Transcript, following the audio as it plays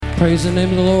Praise the name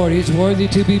of the Lord. He's worthy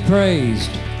to be praised.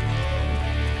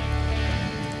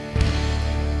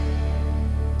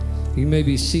 You may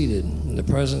be seated in the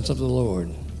presence of the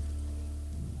Lord.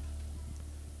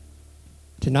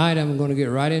 Tonight I'm going to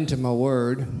get right into my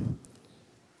word.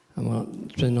 I'm going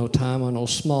to spend no time on no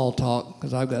small talk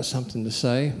because I've got something to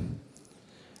say.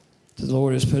 The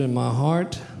Lord has put in my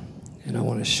heart, and I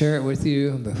want to share it with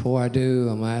you. Before I do,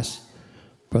 I'm going to ask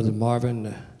Brother Marvin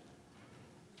to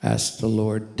ask the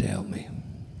Lord to help me.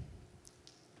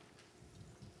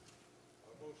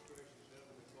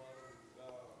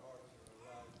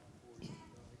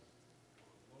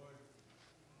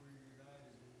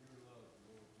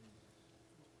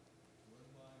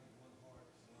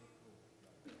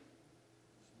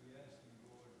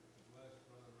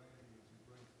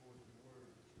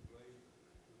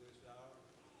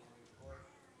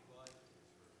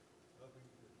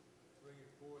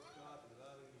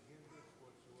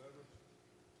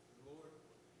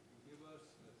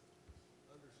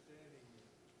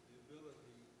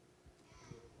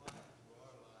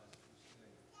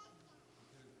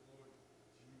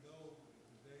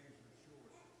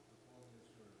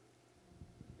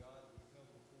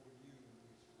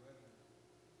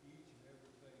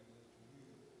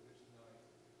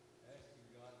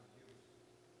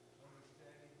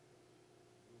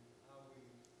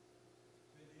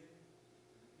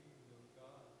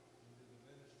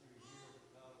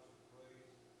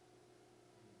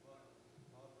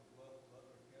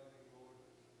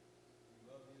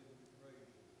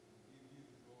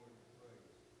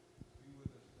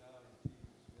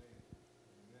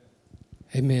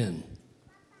 Amen.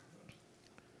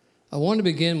 I want to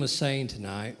begin with saying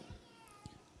tonight,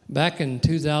 back in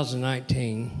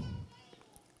 2019,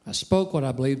 I spoke what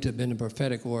I believed to have been a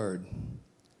prophetic word.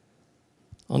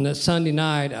 On that Sunday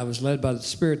night, I was led by the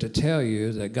Spirit to tell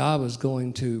you that God was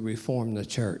going to reform the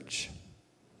church.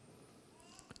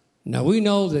 Now, we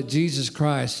know that Jesus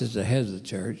Christ is the head of the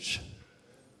church.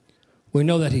 We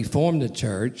know that he formed the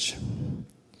church.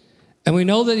 And we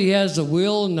know that he has the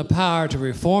will and the power to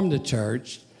reform the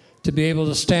church to be able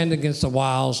to stand against the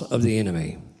wiles of the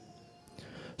enemy,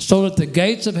 so that the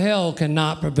gates of hell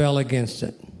cannot prevail against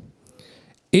it.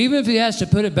 Even if he has to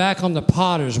put it back on the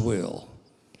potter's wheel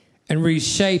and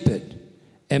reshape it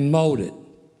and mold it.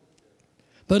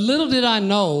 But little did I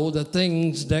know the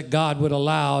things that God would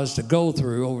allow us to go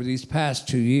through over these past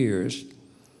 2 years.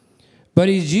 But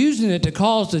he's using it to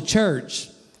cause the church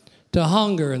to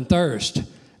hunger and thirst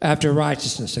after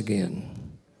righteousness again.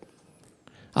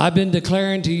 I've been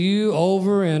declaring to you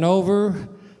over and over,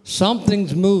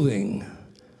 something's moving,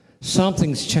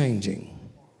 something's changing.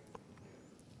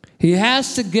 He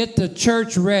has to get the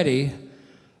church ready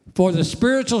for the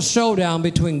spiritual showdown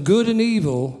between good and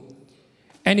evil,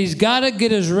 and he's got to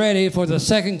get us ready for the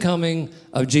second coming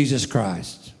of Jesus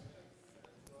Christ.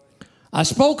 I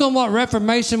spoke on what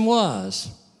Reformation was.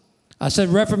 I said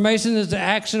Reformation is the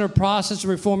action or process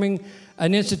of reforming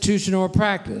an institution or a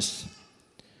practice.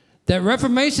 That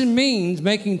Reformation means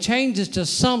making changes to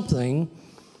something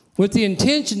with the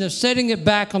intention of setting it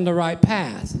back on the right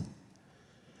path.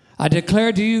 I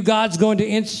declare to you, God's going to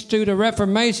institute a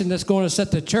reformation that's going to set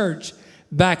the church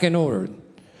back in order.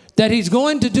 That he's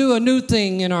going to do a new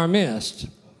thing in our midst.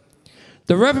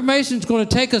 The Reformation is going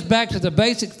to take us back to the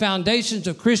basic foundations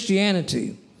of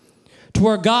Christianity, to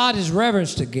where God is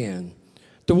reverenced again.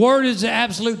 The Word is the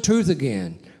absolute truth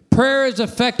again. Prayer is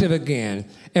effective again,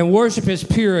 and worship is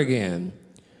pure again.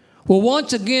 Will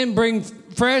once again bring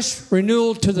fresh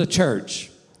renewal to the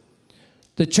church.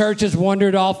 The church has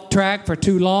wandered off track for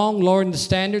too long, lowering the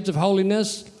standards of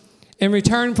holiness in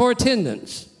return for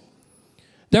attendance.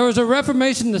 There was a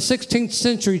Reformation in the 16th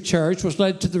century church, which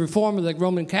led to the reform of the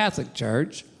Roman Catholic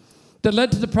Church, that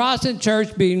led to the Protestant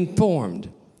church being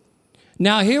formed.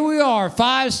 Now here we are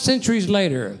 5 centuries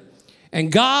later,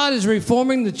 and God is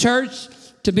reforming the church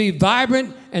to be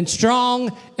vibrant and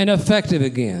strong and effective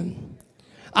again.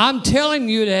 I'm telling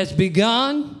you, it has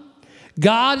begun.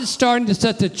 God is starting to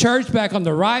set the church back on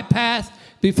the right path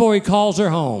before he calls her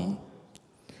home.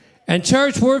 And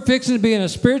church, we're fixing to be in a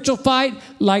spiritual fight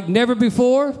like never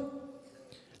before.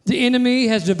 The enemy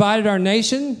has divided our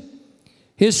nation.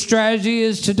 His strategy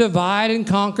is to divide and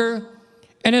conquer,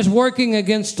 and is working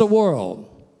against the world.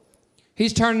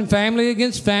 He's turning family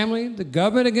against family, the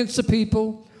government against the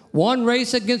people, one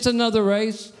race against another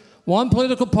race, one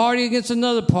political party against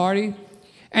another party,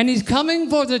 and he's coming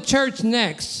for the church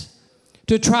next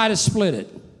to try to split it.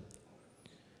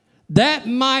 That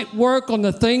might work on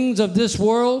the things of this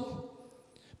world,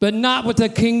 but not with the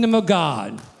kingdom of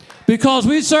God. Because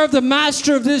we serve the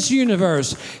master of this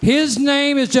universe. His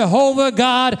name is Jehovah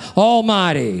God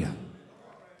Almighty.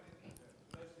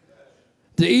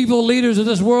 The evil leaders of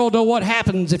this world know what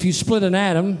happens if you split an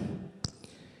atom.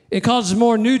 It causes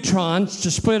more neutrons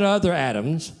to split other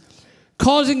atoms,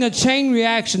 causing a chain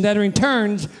reaction that in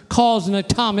turn causes an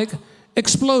atomic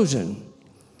explosion.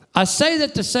 I say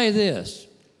that to say this.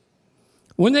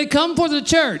 When they come for the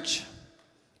church,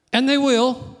 and they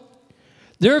will,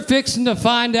 they're fixing to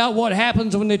find out what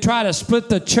happens when they try to split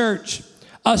the church,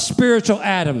 a spiritual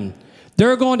atom.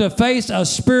 They're going to face a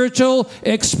spiritual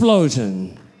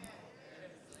explosion.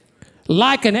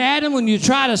 Like an atom, when you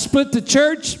try to split the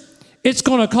church, it's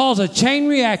going to cause a chain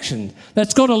reaction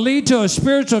that's going to lead to a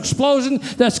spiritual explosion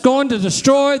that's going to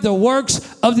destroy the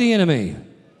works of the enemy.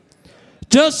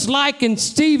 Just like in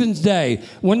Stephen's day,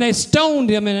 when they stoned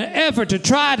him in an effort to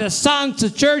try to silence the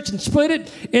church and split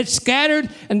it, it scattered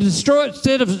and destroyed.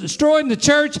 Instead of destroying the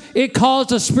church, it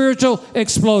caused a spiritual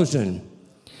explosion.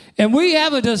 And we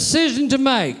have a decision to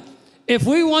make if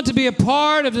we want to be a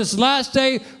part of this last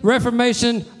day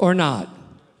Reformation or not.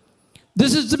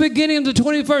 This is the beginning of the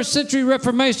 21st century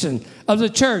Reformation of the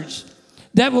church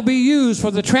that will be used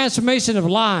for the transformation of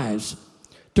lives,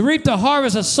 to reap the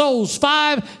harvest of souls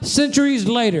 5 centuries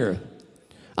later.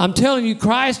 I'm telling you,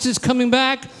 Christ is coming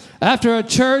back after a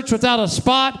church without a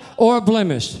spot or a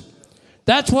blemish.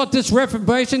 That's what this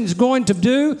Reformation is going to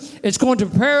do. It's going to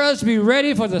prepare us to be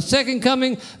ready for the second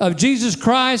coming of Jesus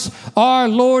Christ, our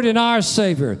Lord and our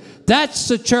Savior. That's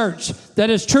the church that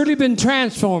has truly been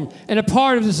transformed and a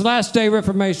part of this last day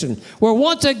Reformation, where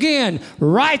once again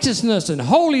righteousness and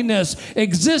holiness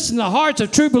exist in the hearts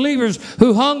of true believers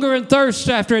who hunger and thirst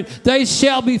after it. They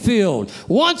shall be filled.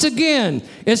 Once again,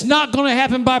 it's not going to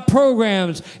happen by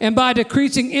programs and by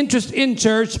decreasing interest in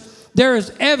church. There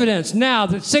is evidence now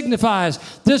that signifies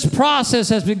this process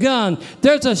has begun.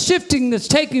 There's a shifting that's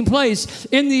taking place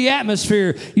in the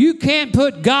atmosphere. You can't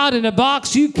put God in a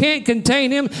box. You can't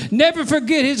contain him. Never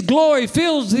forget his glory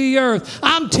fills the earth.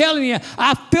 I'm telling you,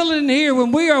 I feel it in here.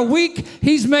 When we are weak,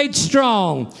 he's made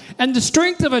strong. And the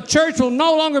strength of a church will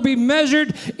no longer be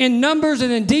measured in numbers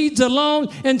and in deeds alone.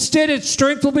 Instead, its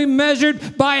strength will be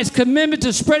measured by its commitment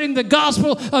to spreading the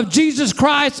gospel of Jesus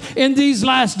Christ in these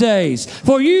last days.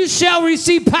 For you shall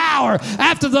receive power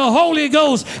after the Holy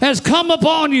Ghost has come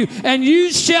upon you, and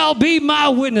you shall be my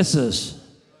witnesses.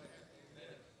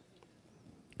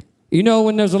 You know,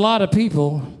 when there's a lot of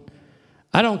people,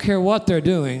 I don't care what they're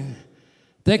doing,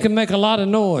 they can make a lot of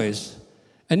noise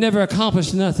and never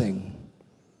accomplish nothing.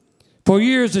 For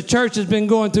years, the church has been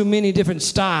going through many different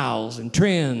styles and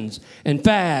trends and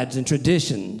fads and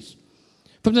traditions.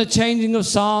 From the changing of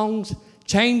songs,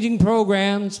 changing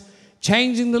programs,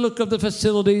 changing the look of the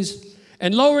facilities,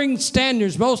 and lowering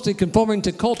standards, mostly conforming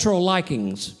to cultural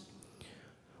likings.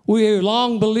 We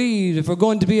long believed if we're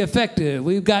going to be effective,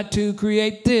 we've got to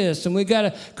create this, and we've got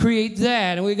to create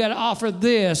that, and we've got to offer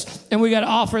this, and we've got to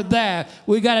offer that.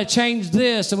 We've got to change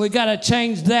this, and we've got to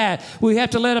change that. We have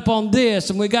to let up on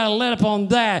this, and we've got to let up on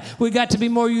that. We've got to be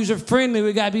more user-friendly.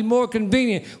 We've got to be more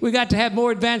convenient. We've got to have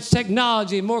more advanced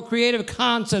technology, more creative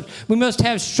concepts. We must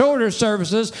have shorter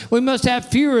services. We must have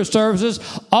fewer services,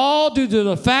 all due to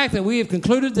the fact that we have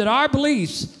concluded that our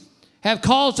beliefs have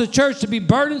caused the church to be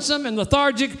burdensome and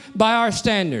lethargic by our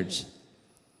standards.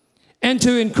 And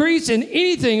to increase in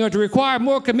anything or to require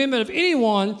more commitment of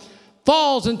anyone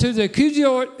falls into the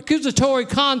accusatory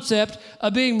concept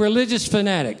of being religious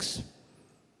fanatics.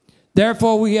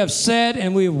 Therefore, we have said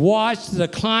and we have watched the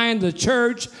decline of the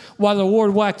church while the war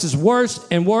waxes worse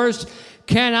and worse.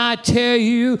 Can I tell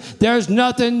you, there's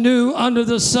nothing new under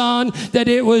the sun, that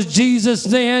it was Jesus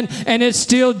then and it's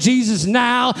still Jesus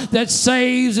now that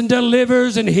saves and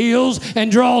delivers and heals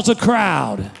and draws a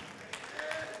crowd.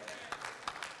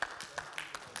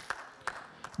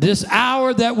 This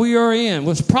hour that we are in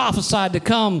was prophesied to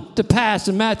come to pass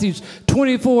in Matthew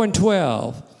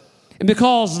 24:12. And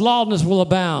because lawlessness will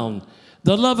abound,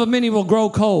 the love of many will grow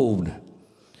cold.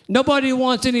 Nobody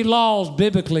wants any laws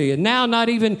biblically, and now not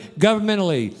even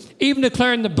governmentally. Even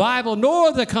declaring the Bible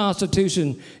nor the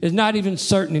Constitution is not even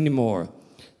certain anymore.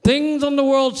 Things on the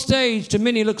world stage to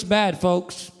many looks bad,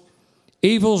 folks.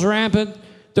 Evil's rampant.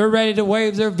 They're ready to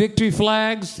wave their victory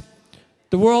flags.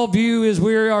 The worldview is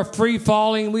we are free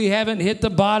falling. We haven't hit the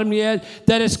bottom yet,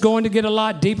 that it's going to get a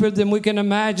lot deeper than we can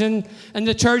imagine. And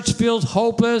the church feels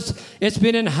hopeless. It's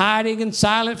been in hiding and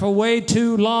silent for way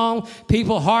too long.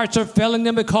 People's hearts are failing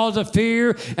them because of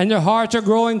fear, and their hearts are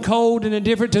growing cold and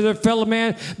indifferent to their fellow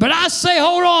man. But I say,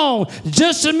 hold on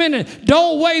just a minute.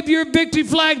 Don't wave your victory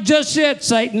flag just yet,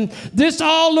 Satan. This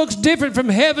all looks different from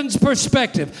heaven's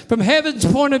perspective, from heaven's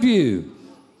point of view.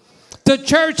 The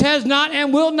church has not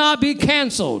and will not be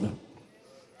canceled.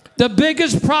 The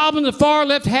biggest problem the far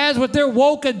left has with their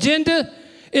woke agenda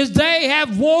is they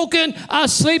have woken a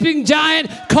sleeping giant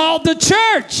called the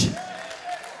church.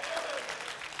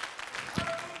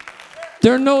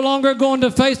 They're no longer going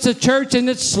to face the church in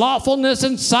its slothfulness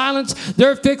and silence.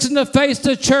 They're fixing to face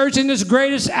the church in its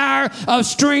greatest hour of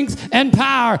strength and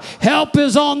power. Help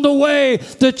is on the way.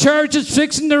 The church is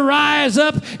fixing to rise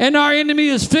up, and our enemy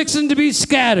is fixing to be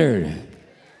scattered.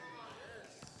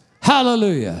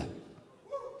 Hallelujah.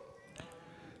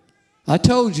 I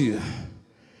told you,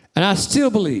 and I still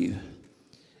believe,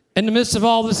 in the midst of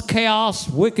all this chaos,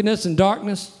 wickedness, and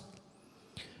darkness,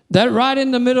 that right in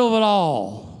the middle of it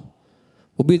all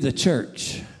will be the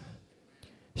church,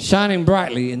 shining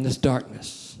brightly in this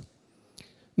darkness,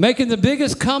 making the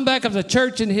biggest comeback of the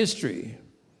church in history.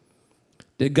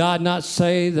 Did God not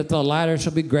say that the latter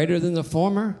shall be greater than the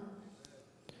former?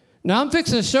 Now I'm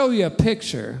fixing to show you a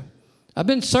picture. I've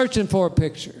been searching for a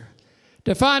picture,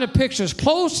 to find a picture as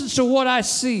close to what I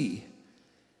see,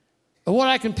 or what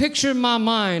I can picture in my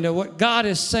mind, or what God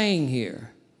is saying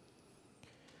here.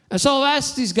 And so I've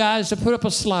asked these guys to put up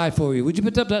a slide for you. Would you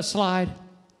put up that slide?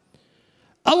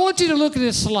 I want you to look at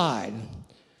this slide.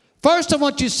 First, I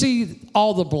want you to see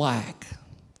all the black,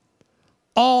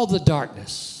 all the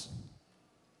darkness.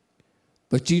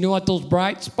 But you know what those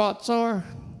bright spots are?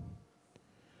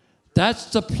 That's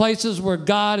the places where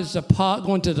God is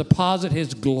going to deposit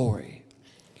his glory,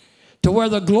 to where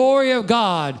the glory of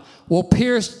God will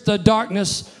pierce the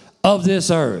darkness of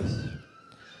this earth.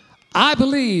 I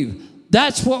believe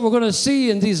that's what we're going to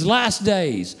see in these last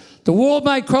days. The world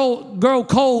might grow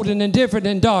cold and indifferent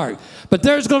and dark, but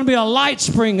there's going to be a light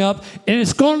spring up, and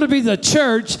it's going to be the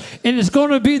church, and it's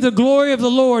going to be the glory of the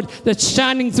Lord that's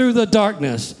shining through the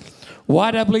darkness.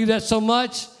 Why do I believe that so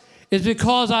much? It's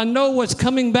because I know what's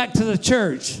coming back to the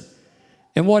church.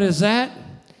 And what is that?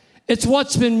 It's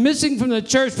what's been missing from the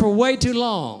church for way too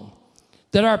long,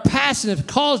 that our past have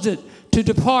caused it to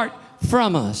depart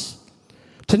from us.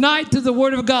 Tonight, through the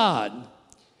Word of God,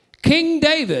 King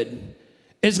David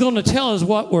is going to tell us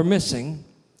what we're missing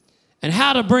and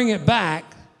how to bring it back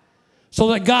so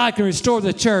that God can restore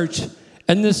the church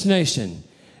and this nation.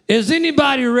 Is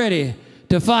anybody ready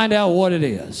to find out what it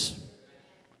is?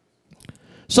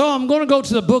 So I'm going to go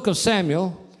to the book of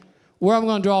Samuel, where I'm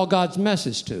going to draw God's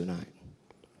message tonight.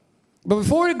 But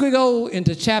before we go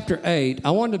into chapter 8,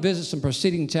 I wanted to visit some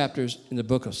preceding chapters in the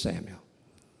book of Samuel.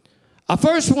 I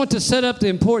first want to set up the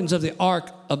importance of the Ark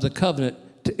of the Covenant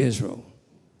to Israel.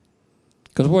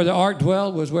 Because where the ark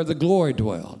dwelled was where the glory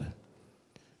dwelled.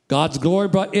 God's glory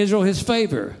brought Israel his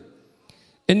favor.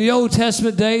 In the Old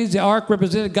Testament days, the ark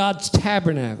represented God's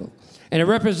tabernacle. And it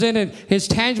represented his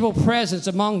tangible presence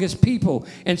among his people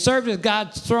and served as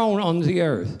God's throne on the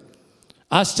earth.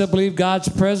 I still believe God's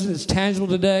presence is tangible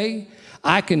today.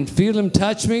 I can feel him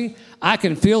touch me. I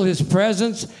can feel his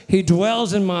presence. He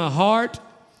dwells in my heart.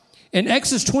 In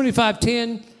Exodus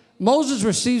 25:10, Moses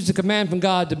receives the command from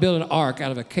God to build an ark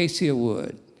out of acacia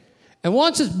wood. And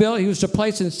once it's built, he was to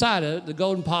place inside it the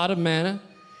golden pot of manna,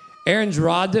 Aaron's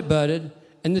rod that budded,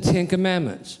 and the 10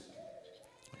 Commandments.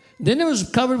 Then it was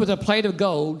covered with a plate of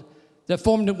gold that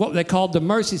formed what they called the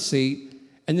mercy seat,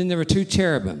 and then there were 2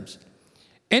 cherubims.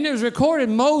 And it was recorded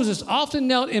Moses often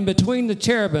knelt in between the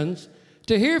cherubims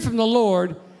to hear from the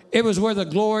Lord. It was where the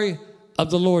glory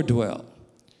of the Lord dwelt.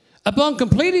 Upon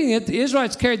completing it, the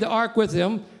Israelites carried the ark with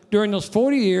them. During those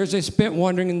 40 years, they spent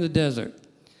wandering in the desert.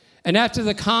 And after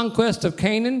the conquest of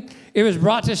Canaan, it was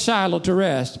brought to Shiloh to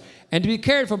rest and to be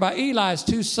cared for by Eli's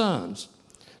 2 sons.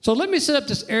 So let me set up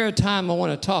this area of time I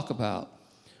want to talk about.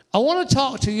 I want to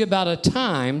talk to you about a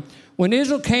time when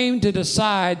Israel came to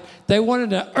decide they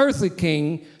wanted an earthly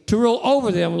king to rule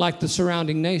over them like the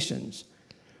surrounding nations.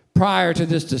 Prior to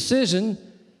this decision,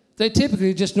 they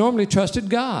typically just normally trusted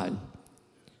God.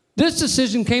 This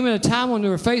decision came at a time when they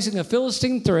were facing a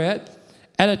Philistine threat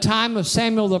at a time of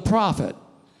Samuel the prophet.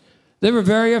 They were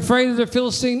very afraid of their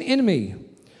Philistine enemy.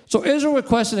 So Israel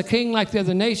requested a king like the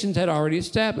other nations had already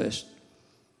established.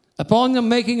 Upon them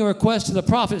making a request to the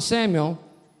prophet Samuel,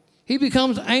 he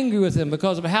becomes angry with them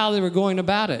because of how they were going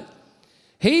about it.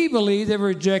 He believed they were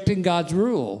rejecting God's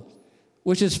rule,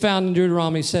 which is found in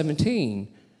Deuteronomy 17.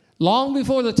 Long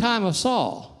before the time of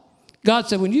Saul, God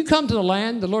said, when you come to the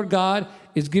land the Lord God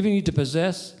is giving you to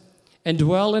possess and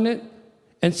dwell in it,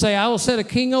 and say, I will set a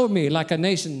king over me like a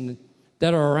nation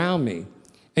that are around me.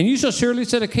 And you shall surely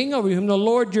set a king over you whom the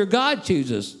Lord your God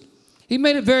chooses. He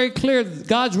made it very clear that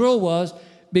God's rule was,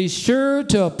 be sure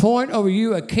to appoint over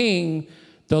you a king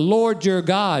the Lord your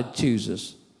God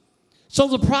chooses. So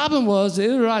the problem was the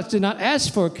Israelites did not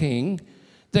ask for a king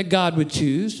that God would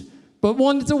choose, but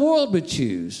one that the world would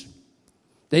choose.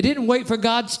 They didn't wait for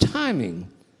God's timing.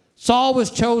 Saul was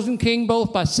chosen king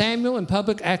both by Samuel and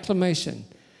public acclamation.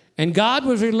 And God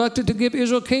was reluctant to give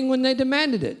Israel a king when they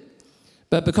demanded it.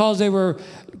 But because they were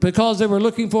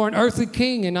looking for an earthly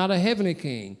king and not a heavenly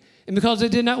king, and because they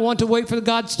did not want to wait for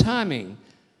God's timing,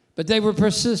 but they were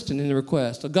persistent in the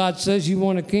request. So God says, you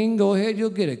want a king? Go ahead, you'll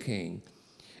get a king.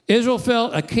 Israel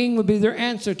felt a king would be their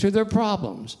answer to their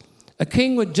problems. A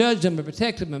king would judge them and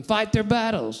protect them and fight their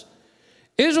battles.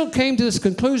 Israel came to this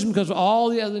conclusion because all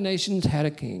the other nations had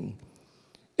a king.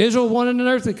 Israel wanted an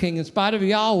earthly king in spite of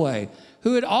Yahweh,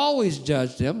 who had always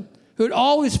judged them, who had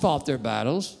always fought their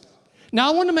battles.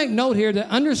 Now, I want to make note here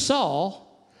that under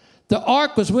Saul, the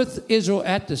ark was with Israel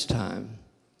at this time.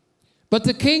 But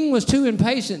the king was too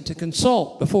impatient to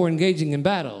consult before engaging in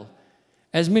battle,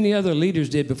 as many other leaders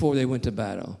did before they went to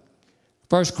battle.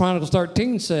 1 Chronicles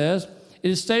 13 says, it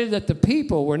is stated that the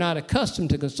people were not accustomed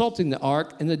to consulting the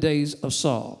ark in the days of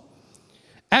Saul.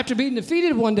 After being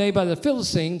defeated one day by the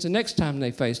Philistines, the next time they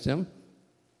faced them,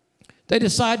 they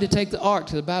decided to take the ark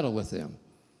to the battle with them.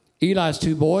 Eli's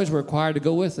 2 boys were required to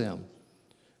go with them.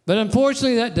 But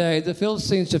unfortunately that day, the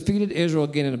Philistines defeated Israel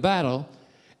again in a battle.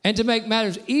 And to make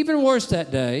matters even worse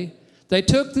that day, they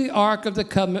took the Ark of the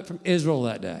Covenant from Israel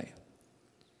that day.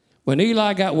 When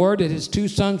Eli got word that his 2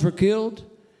 sons were killed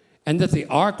and that the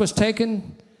Ark was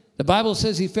taken, the Bible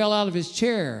says he fell out of his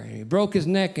chair, and he broke his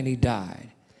neck, and he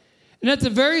died. And at the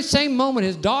very same moment,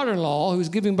 his daughter-in-law, who was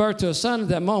giving birth to a son at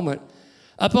that moment,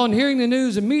 upon hearing the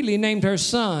news, immediately named her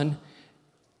son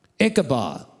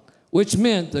Ichabod, which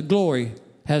meant the glory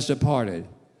has departed.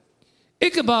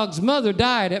 Ichabod's mother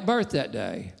died at birth that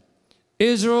day.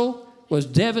 Israel was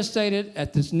devastated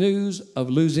at this news of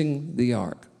losing the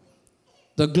ark.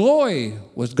 The glory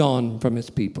was gone from its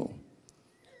people.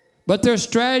 But their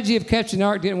strategy of catching the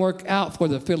ark didn't work out for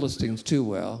the Philistines too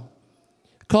well,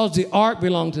 because the ark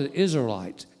belonged to the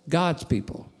Israelites, God's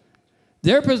people.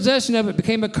 Their possession of it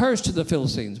became a curse to the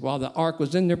Philistines while the ark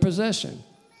was in their possession.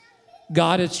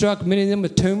 God had struck many of them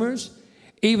with tumors.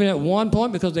 Even at one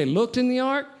point, because they looked in the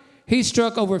ark, he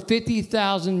struck over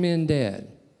 50,000 men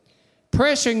dead,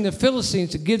 pressuring the Philistines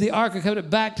to give the Ark of the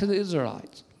Covenant back to the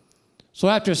Israelites. So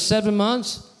after 7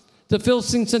 months, the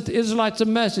Philistines sent the Israelites a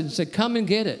message and said, come and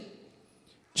get it.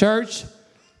 Church,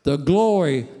 the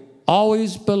glory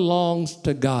always belongs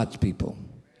to God's people.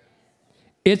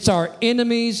 It's our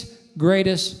enemy's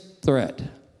greatest threat.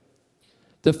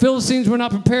 The Philistines were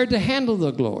not prepared to handle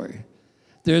the glory.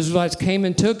 The Israelites came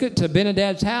and took it to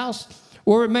Ben-Hadad's house,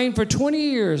 where it remained for 20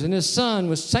 years, and his son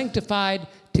was sanctified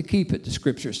to keep it, the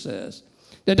scripture says.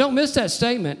 Now, don't miss that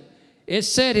statement. It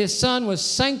said his son was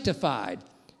sanctified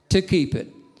to keep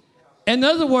it. In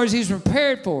other words, he's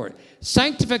prepared for it.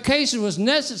 Sanctification was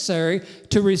necessary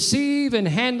to receive and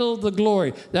handle the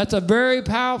glory. That's a very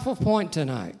powerful point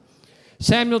tonight.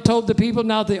 Samuel told the people,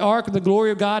 now the ark of the glory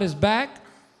of God is back.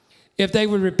 If they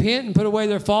would repent and put away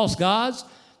their false gods,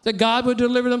 that God would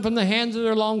deliver them from the hands of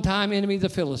their longtime enemy, the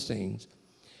Philistines.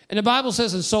 And the Bible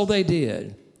says, and so they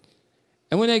did.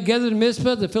 And when they gathered in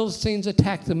Mizpah, the Philistines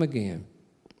attacked them again.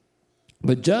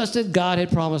 But just as God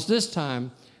had promised this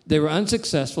time, they were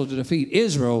unsuccessful to defeat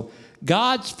Israel.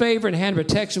 God's favor and hand of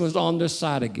protection was on their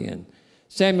side again.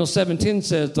 Samuel 7:10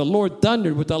 says, the Lord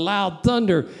thundered with a loud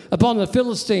thunder upon the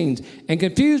Philistines and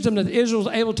confused them that Israel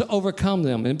was able to overcome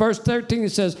them. In verse 13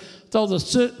 it says, though the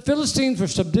Philistines were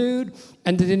subdued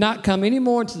and they did not come any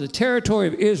more into the territory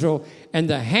of Israel, and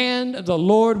the hand of the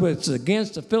Lord was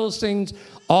against the Philistines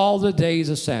all the days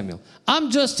of Samuel.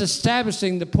 I'm just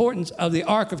establishing the importance of the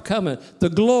Ark of Covenant, the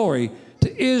glory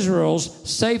to Israel's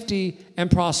safety and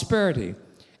prosperity,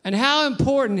 and how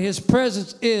important his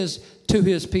presence is to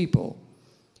his people.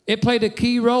 It played a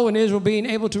key role in Israel being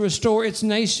able to restore its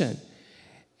nation.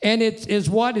 And it is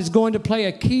what is going to play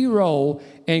a key role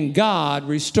in God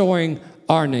restoring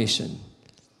our nation.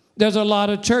 There's a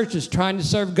lot of churches trying to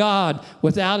serve God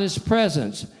without his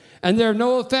presence. And they're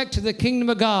no effect to the kingdom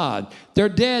of God. They're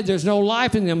dead. There's no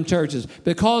life in them churches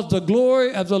because the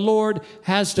glory of the Lord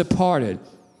has departed.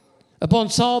 Upon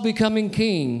Saul becoming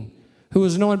king, who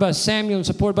was anointed by Samuel and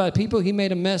supported by the people, he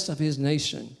made a mess of his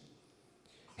nation.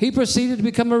 He proceeded to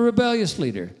become a rebellious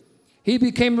leader. He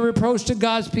became a reproach to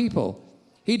God's people.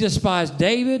 He despised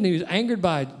David, and he was angered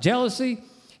by jealousy.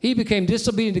 He became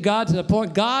disobedient to God to the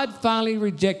point God finally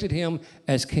rejected him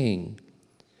as king.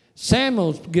 Samuel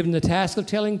was given the task of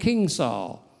telling King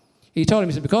Saul. He told him,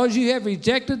 he said, because you have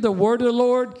rejected the word of the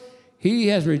Lord, he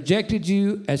has rejected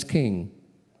you as king.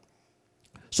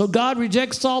 So God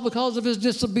rejects Saul because of his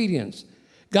disobedience.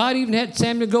 God even had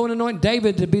Samuel go and anoint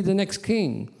David to be the next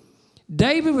king.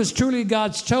 David was truly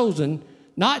God's chosen,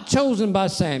 not chosen by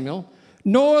Samuel,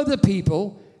 nor the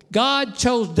people. God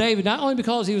chose David not only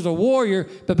because he was a warrior,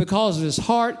 but because of his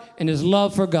heart and his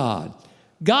love for God.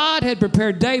 God had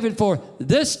prepared David for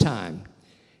this time.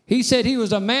 He said he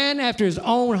was a man after his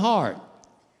own heart.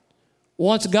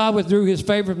 Once God withdrew his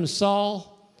favor from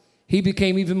Saul, he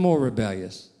became even more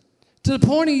rebellious. To the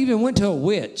point he even went to a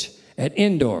witch at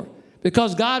Endor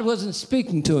because God wasn't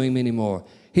speaking to him anymore.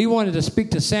 He wanted to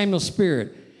speak to Samuel's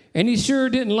spirit, and he sure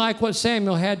didn't like what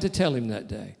Samuel had to tell him that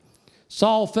day.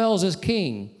 Saul falls as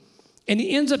king, and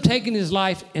he ends up taking his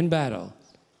life in battle.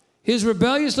 His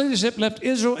rebellious leadership left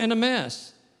Israel in a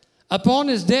mess. Upon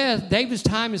his death, David's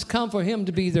time has come for him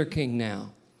to be their king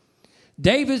now.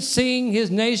 David, seeing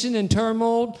his nation in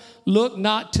turmoil, looked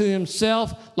not to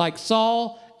himself like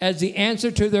Saul as the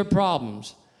answer to their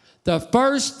problems. The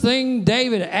first thing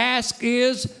David asked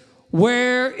is,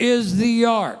 where is the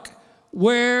ark?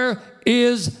 Where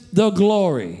is the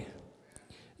glory?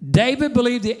 David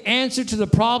believed the answer to the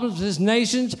problems of his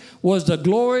nations was the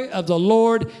glory of the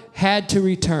Lord had to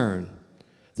return.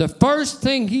 The first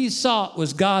thing he sought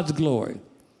was God's glory.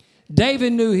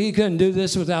 David knew he couldn't do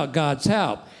this without God's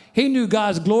help. He knew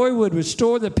God's glory would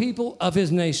restore the people of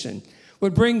his nation,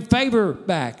 would bring favor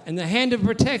back and the hand of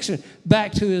protection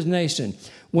back to his nation.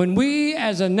 When we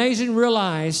as a nation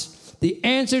realize the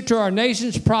answer to our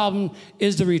nation's problem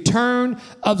is the return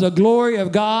of the glory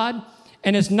of God,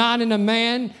 and it's not in a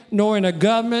man, nor in a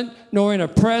government, nor in a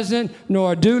president,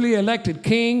 nor a duly elected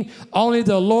king. Only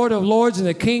the Lord of Lords and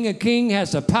the King of Kings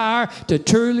has the power to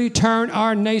truly turn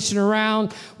our nation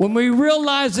around. When we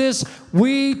realize this,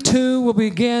 we too will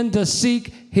begin to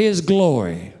seek his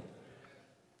glory.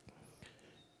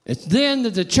 It's then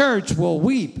that the church will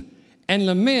weep and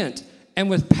lament and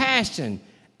with passion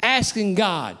asking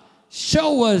God,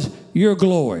 show us your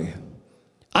glory.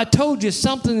 I told you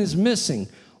something is missing.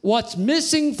 What's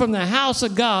missing from the house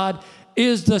of God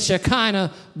is the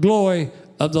Shekinah glory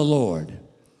of the Lord.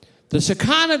 The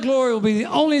Shekinah glory will be the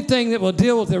only thing that will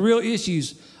deal with the real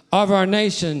issues of our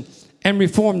nation and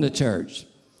reform the church.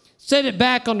 Set it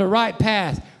back on the right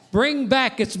path. Bring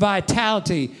back its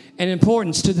vitality and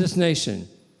importance to this nation.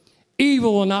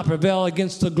 Evil will not prevail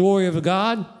against the glory of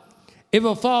God. It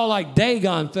will fall like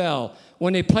Dagon fell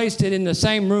when they placed it in the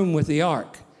same room with the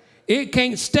ark. It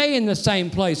can't stay in the same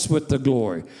place with the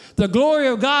glory. The glory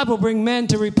of God will bring men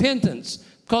to repentance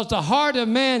because the heart of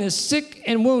man is sick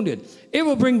and wounded. It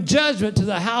will bring judgment to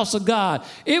the house of God.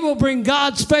 It will bring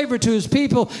God's favor to his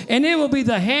people, and it will be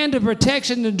the hand of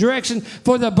protection and direction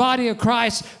for the body of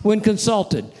Christ when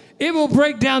consulted. It will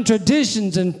break down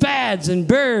traditions and fads and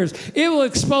barriers. It will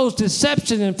expose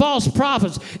deception and false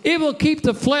prophets. It will keep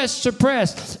the flesh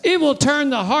suppressed. It will turn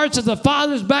the hearts of the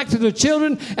fathers back to the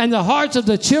children and the hearts of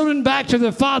the children back to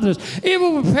their fathers. It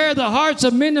will prepare the hearts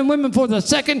of men and women for the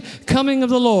second coming of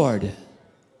the Lord.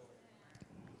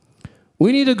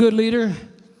 We need a good leader,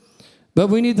 but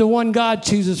we need the one God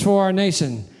chooses for our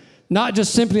nation, not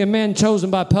just simply a man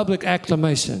chosen by public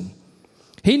acclamation.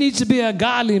 He needs to be a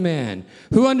godly man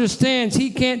who understands he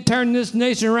can't turn this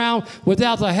nation around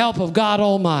without the help of God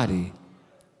Almighty.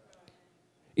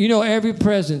 You know, every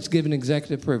president's given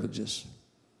executive privileges,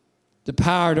 the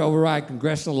power to override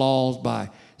congressional laws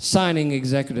by signing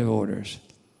executive orders.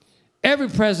 Every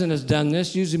president has done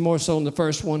this, usually more so in the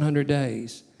first 100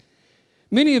 days.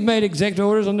 Many have made executive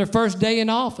orders on their first day in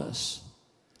office.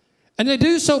 And they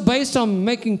do so based on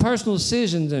making personal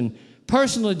decisions and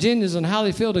personal agendas on how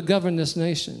they feel to govern this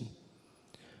nation,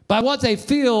 by what they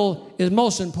feel is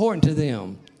most important to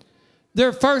them,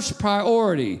 their first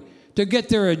priority to get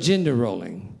their agenda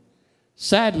rolling.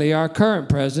 Sadly, our current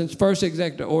president's first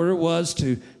executive order was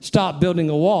to stop building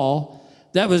a wall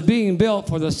that was being built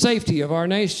for the safety of our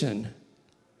nation.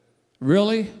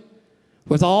 Really?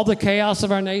 With all the chaos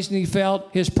of our nation, he felt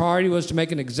his priority was to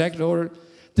make an executive order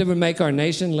that would make our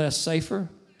nation less safer?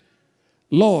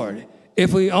 Lord,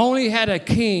 if we only had a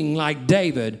king like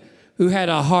David who had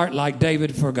a heart like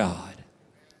David for God.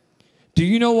 Do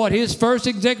you know what his first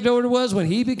executive order was when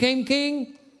he became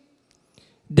king?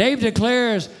 David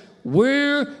declares,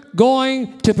 we're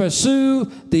going to pursue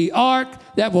the ark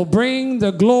that will bring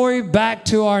the glory back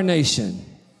to our nation.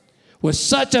 With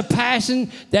such a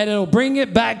passion that it'll bring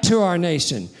it back to our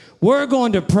nation. We're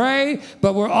going to pray,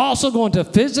 but we're also going to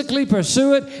physically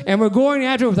pursue it, and we're going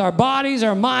after it with our bodies,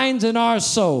 our minds, and our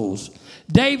souls.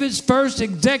 David's first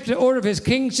executive order of his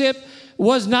kingship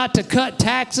was not to cut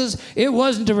taxes. It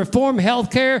wasn't to reform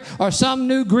health care or some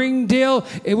new green deal.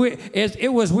 It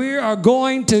was we are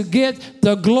going to get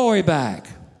the glory back.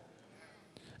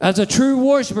 As a true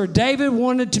worshiper, David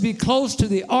wanted to be close to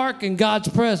the ark in God's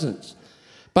presence.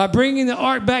 By bringing the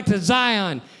ark back to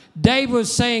Zion, David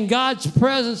was saying God's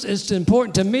presence is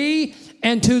important to me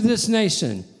and to this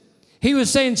nation. He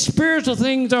was saying spiritual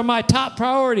things are my top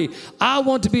priority. I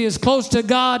want to be as close to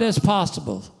God as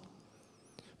possible.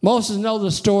 Most of us know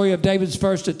the story of David's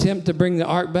first attempt to bring the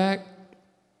ark back.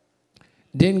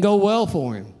 Didn't go well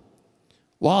for him.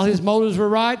 While his motives were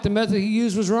right, the method he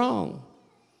used was wrong.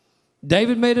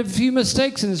 David made a few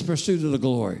mistakes in his pursuit of the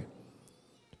glory.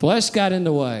 Flesh got in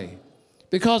the way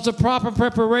because the proper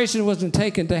preparation wasn't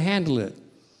taken to handle it.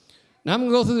 Now, I'm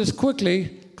going to go through this quickly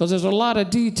because there's a lot of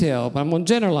detail, but I'm going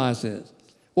to generalize this.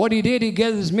 What he did, he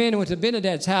gathered his men and went to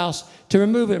Benhadad's house to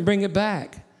remove it and bring it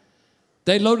back.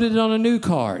 They loaded it on a new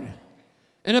cart.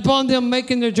 And upon them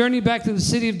making their journey back to the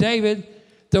city of David,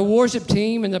 the worship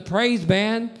team and the praise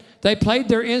band, they played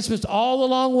their instruments all the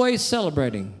long way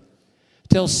celebrating.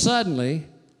 Till suddenly,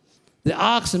 the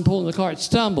oxen pulling the cart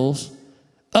stumbles.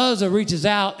 Uzzah reaches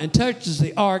out and touches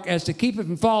the ark as to keep it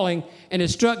from falling, and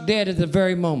is struck dead at the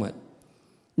very moment.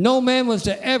 No man was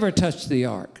to ever touch the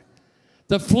ark.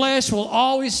 The flesh will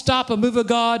always stop a move of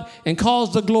God and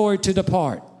cause the glory to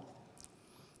depart.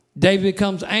 David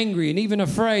becomes angry and even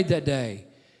afraid that day.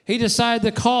 He decided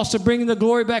the cost of bringing the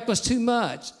glory back was too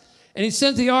much, and he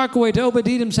sent the ark away to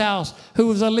Obed-Edom's house, who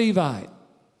was a Levite.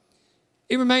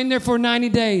 It remained there for 90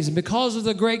 days, and because of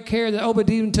the great care that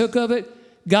Obed-Edom took of it,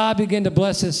 God began to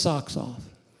bless his socks off.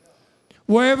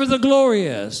 Wherever the glory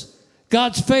is,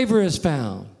 God's favor is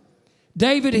found.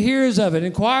 David hears of it,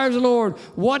 inquires of the Lord,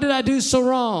 what did I do so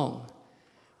wrong?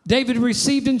 David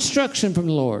received instruction from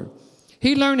the Lord.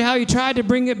 He learned how he tried to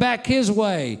bring it back his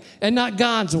way and not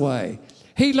God's way.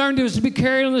 He learned it was to be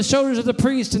carried on the shoulders of the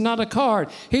priest and not a cart.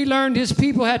 He learned his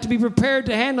people had to be prepared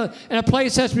to handle it, and a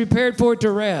place has to be prepared for it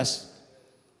to rest.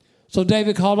 So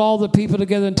David called all the people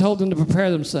together and told them to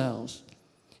prepare themselves.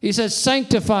 He said,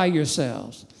 sanctify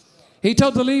yourselves. He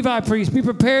told the Levi priests, be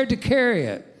prepared to carry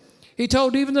it. He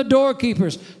told even the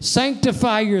doorkeepers,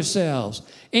 sanctify yourselves.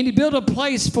 And he built a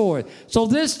place for it. So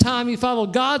this time he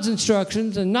followed God's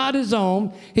instructions and not his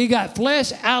own. He got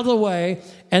flesh out of the way.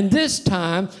 And this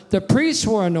time the priests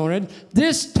were anointed.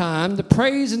 This time the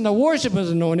praise and the worship was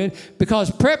anointed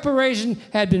because preparation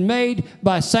had been made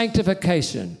by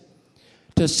sanctification.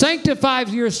 To sanctify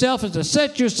yourself is to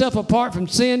set yourself apart from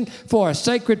sin for a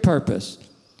sacred purpose.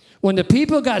 When the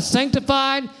people got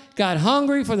sanctified, got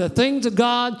hungry for the things of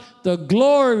God, the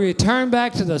glory returned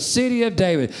back to the city of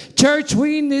David. Church,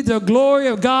 we need the glory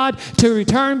of God to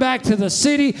return back to the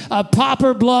city of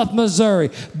Poplar Bluff, Missouri.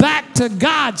 Back to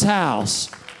God's house.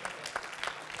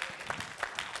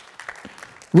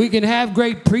 We can have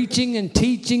great preaching and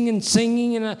teaching and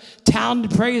singing and a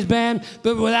talented praise band,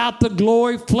 but without the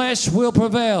glory, flesh will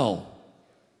prevail.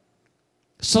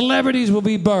 Celebrities will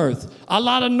be birthed. A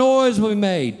lot of noise will be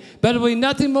made. But it will be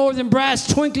nothing more than brass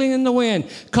twinkling in the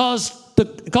wind,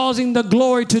 causing the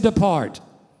glory to depart.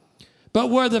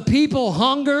 But where the people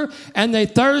hunger and they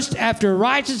thirst after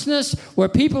righteousness, where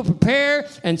people prepare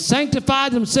and sanctify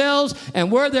themselves, and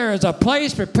where there is a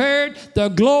place prepared, the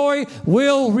glory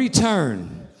will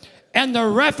return. And the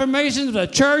reformation of the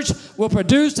church will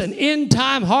produce an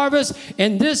end-time harvest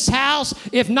in this house.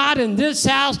 If not in this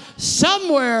house,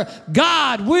 somewhere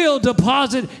God will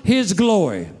deposit his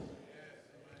glory.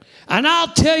 And I'll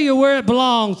tell you where it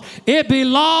belongs. It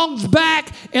belongs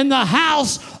back in the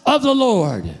house of the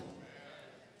Lord.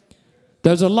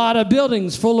 There's a lot of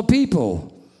buildings full of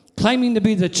people claiming to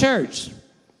be the church,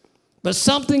 but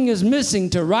something is missing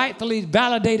to rightfully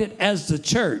validate it as the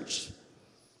church.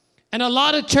 And a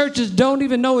lot of churches don't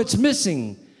even know it's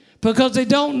missing because they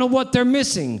don't know what they're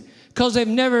missing because they've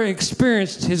never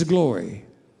experienced his glory.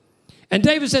 And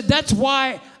David said, that's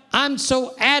why I'm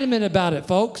so adamant about it,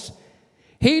 folks.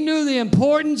 He knew the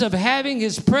importance of having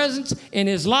his presence in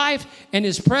his life and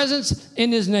his presence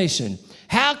in his nation.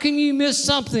 How can you miss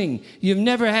something you've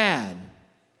never had?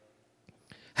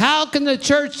 How can the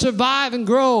church survive and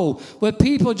grow with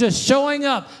people just showing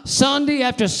up Sunday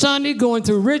after Sunday, going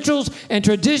through rituals and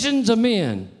traditions of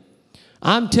men?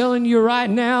 I'm telling you right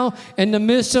now, in the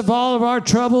midst of all of our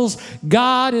troubles,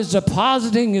 God is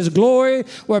depositing his glory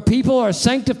where people are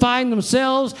sanctifying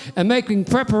themselves and making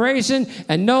preparation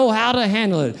and know how to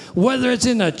handle it. Whether it's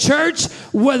in a church,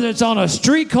 whether it's on a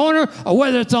street corner, or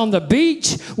whether it's on the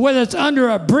beach, whether it's under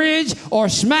a bridge or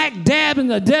smack dab in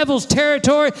the devil's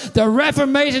territory, the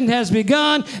Reformation has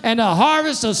begun and a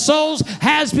harvest of souls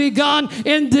has begun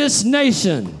in this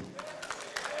nation.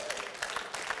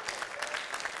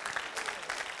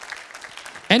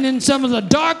 And in some of the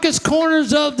darkest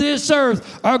corners of this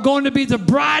earth are going to be the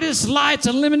brightest lights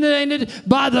illuminated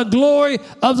by the glory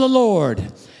of the Lord.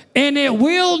 And it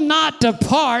will not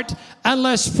depart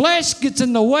unless flesh gets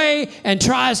in the way and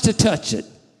tries to touch it.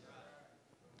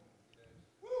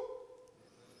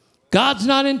 God's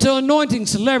not into anointing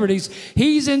celebrities.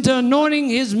 He's into anointing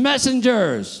his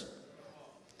messengers.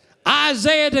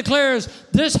 Isaiah declares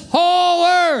this whole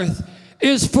earth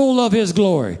is full of his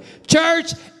glory.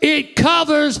 Church, it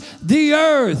covers the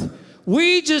earth.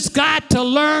 We just got to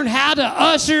learn how to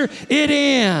usher it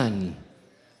in.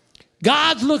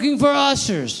 God's looking for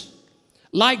ushers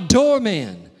like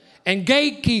doormen and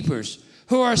gatekeepers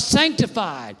who are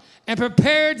sanctified and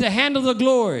prepared to handle the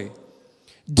glory.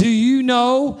 Do you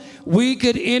know we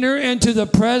could enter into the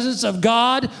presence of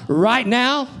God right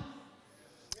now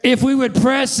if we would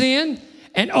press in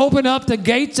and open up the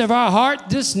gates of our heart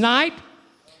this night?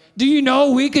 Do you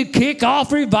know we could kick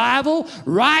off revival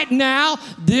right now,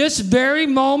 this very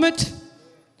moment?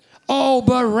 Oh,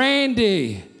 but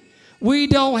Randy, we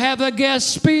don't have a guest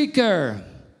speaker.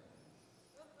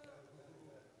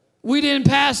 We didn't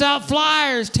pass out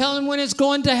flyers telling when it's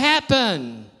going to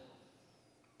happen.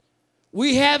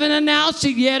 We haven't announced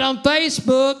it yet on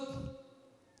Facebook.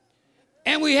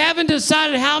 And we haven't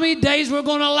decided how many days we're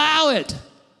going to allow it.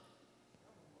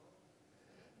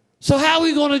 So how are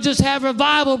we going to just have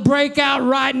revival break out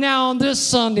right now on this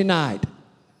Sunday night?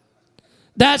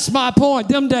 That's my point.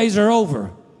 Them days are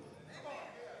over.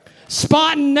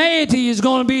 Spontaneity is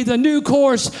going to be the new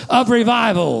course of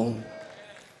revival.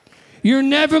 You're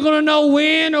never going to know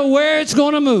when or where it's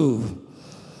going to move.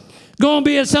 Going to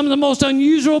be at some of the most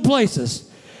unusual places.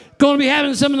 Going to be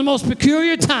having some of the most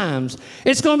peculiar times.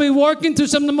 It's going to be working through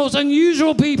some of the most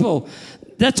unusual people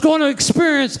that's going to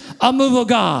experience a move of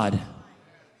God.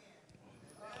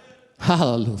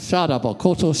 Hallelujah.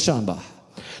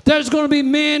 There's going to be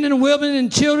men and women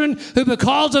and children who,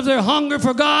 because of their hunger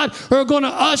for God, are going to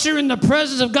usher in the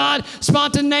presence of God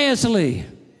spontaneously.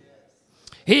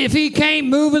 If he can't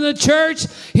move in the church,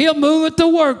 he'll move at the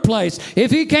workplace.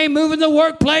 If he can't move in the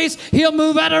workplace, he'll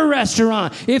move at a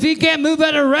restaurant. If he can't move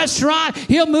at a restaurant,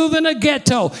 he'll move in a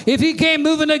ghetto. If he can't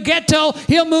move in a ghetto,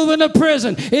 he'll move in a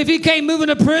prison. If he can't move in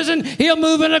a prison, he'll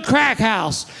move in a crack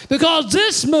house. Because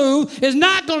this move is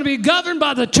not going to be governed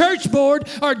by the church board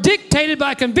or dictated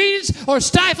by convenience or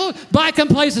stifled by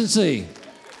complacency.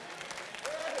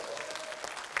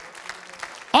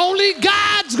 Only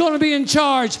God's going to be in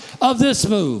charge of this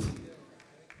move.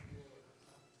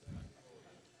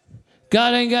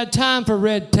 God ain't got time for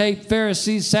red tape,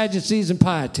 Pharisees, Sadducees, and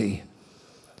piety.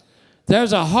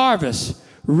 There's a harvest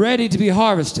ready to be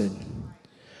harvested.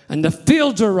 And the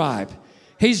fields are ripe.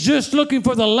 He's just looking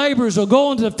for the laborers who will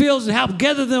go into the fields and help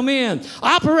gather them in,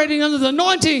 operating under the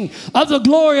anointing of the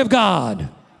glory of God.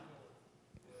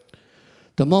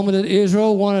 The moment that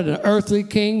Israel wanted an earthly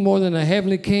king more than a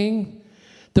heavenly king,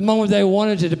 the moment they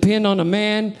wanted to depend on a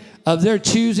man of their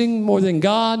choosing more than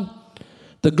God,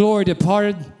 the glory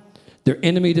departed, their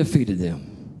enemy defeated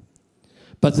them.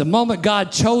 But the moment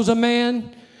God chose a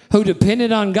man who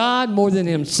depended on God more than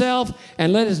himself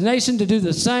and led his nation to do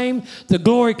the same, the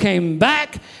glory came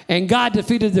back and God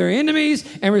defeated their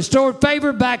enemies and restored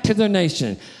favor back to their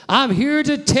nation. I'm here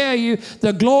to tell you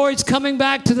the glory's coming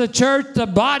back to the church, the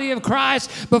body of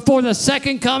Christ, before the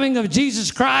second coming of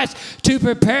Jesus Christ to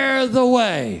prepare the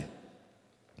way.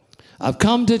 I've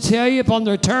come to tell you upon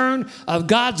the return of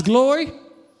God's glory,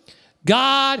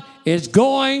 God is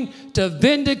going to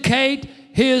vindicate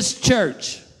his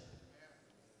church.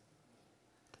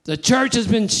 The church has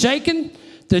been shaken.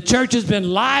 The church has been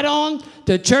lied on.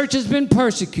 The church has been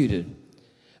persecuted.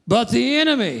 But the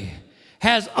enemy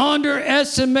has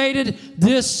underestimated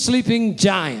this sleeping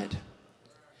giant.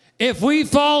 If we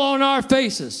fall on our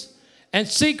faces and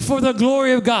seek for the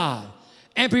glory of God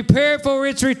and prepare for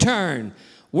its return,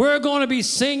 we're going to be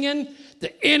singing,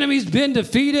 the enemy's been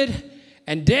defeated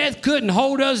and death couldn't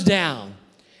hold us down.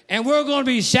 And we're going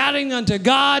to be shouting unto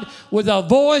God with a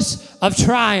voice of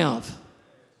triumph.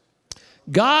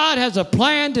 God has a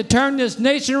plan to turn this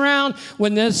nation around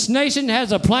when this nation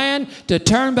has a plan to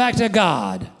turn back to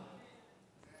God.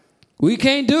 We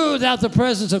can't do it without the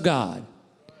presence of God.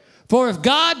 For if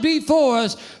God be for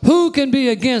us, who can be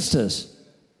against us?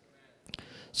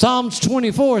 Psalms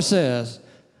 24 says,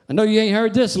 I know you ain't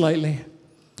heard this lately,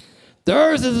 the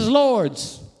earth is the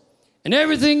Lord's and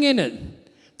everything in it,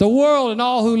 the world and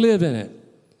all who live in it.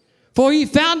 For he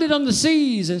founded on the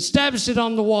seas and established it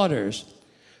on the waters.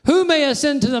 Who may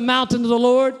ascend to the mountain of the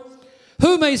Lord?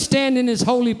 Who may stand in his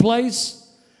holy place?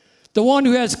 The one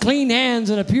who has clean hands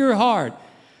and a pure heart,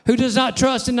 who does not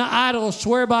trust in the idol or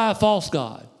swear by a false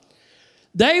god.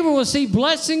 They will receive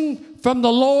blessing from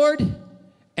the Lord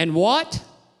and what?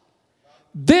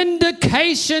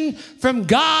 Vindication from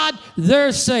God,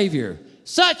 their Savior.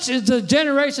 Such is the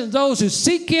generation of those who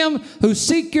seek him, who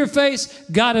seek your face,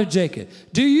 God of Jacob.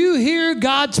 Do you hear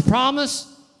God's promise?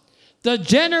 The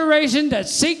generation that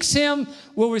seeks him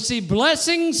will receive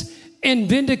blessings and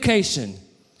vindication.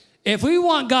 If we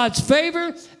want God's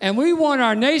favor and we want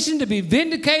our nation to be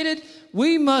vindicated,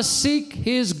 we must seek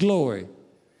his glory.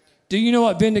 Do you know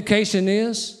what vindication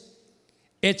is?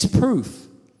 It's proof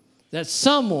that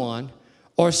someone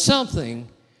or something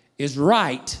is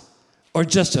right or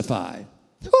justified.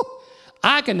 Whew.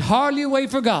 I can hardly wait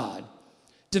for God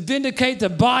to vindicate the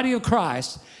body of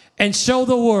Christ and show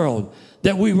the world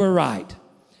that we were right,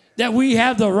 that we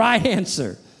have the right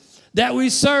answer, that we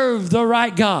serve the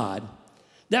right God,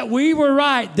 that we were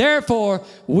right, therefore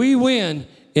we win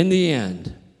in the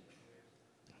end.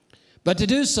 But to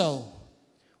do so,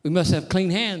 we must have clean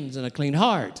hands and a clean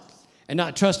heart, and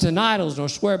not trust in idols nor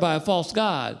swear by a false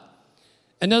god.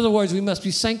 In other words, we must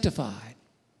be sanctified.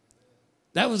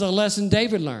 That was a lesson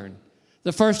David learned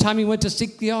the first time he went to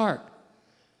seek the ark.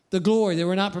 The glory, they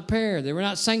were not prepared. They were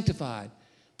not sanctified.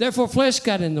 Therefore, flesh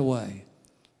got in the way.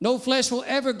 No flesh will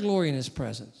ever glory in his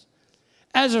presence.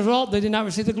 As a result, they did not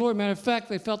receive the glory. Matter of fact,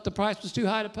 they felt the price was too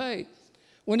high to pay.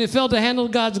 When they failed to handle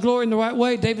God's glory in the right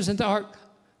way, David sent the ark,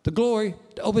 the glory,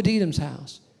 to Obed-Edom's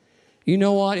house. You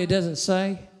know what it doesn't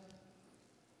say?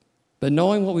 But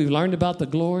knowing what we've learned about the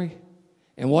glory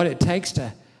and what it takes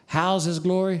to house his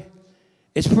glory,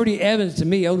 it's pretty evident to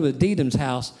me Obed-Edom's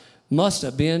house must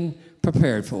have been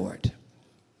prepared for it.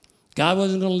 God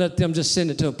wasn't going to let them just send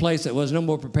it to a place that was no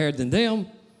more prepared than them.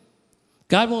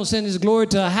 God won't send his glory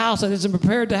to a house that isn't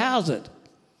prepared to house it.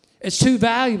 It's too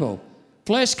valuable.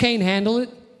 Flesh can't handle it.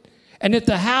 And if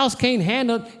the house can't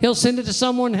handle it, he'll send it to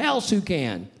someone else who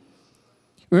can.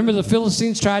 Remember the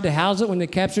Philistines tried to house it when they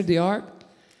captured the ark?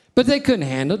 But they couldn't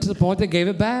handle it to the point they gave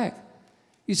it back.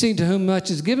 You see, to whom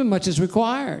much is given, much is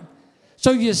required.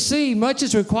 So you see, much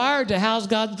is required to house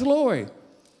God's glory.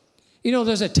 You know,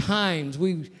 there's at times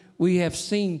we have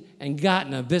seen and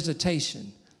gotten a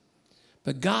visitation.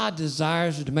 But God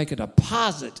desires to make a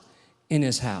deposit in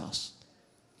his house.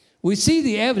 We see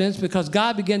the evidence because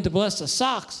God began to bless the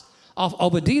socks off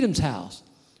Obed-Edom's house.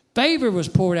 Favor was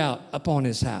poured out upon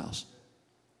his house.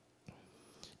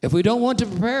 If we don't want to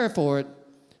prepare for it,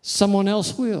 someone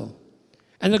else will.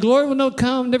 And the glory will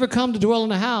never come to dwell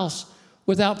in a house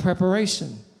without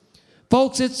preparation.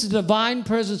 Folks, it's the divine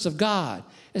presence of God.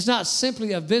 It's not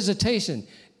simply a visitation.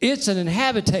 It's an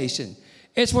inhabitation.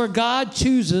 It's where God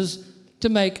chooses to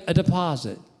make a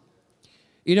deposit.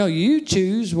 You know, you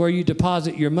choose where you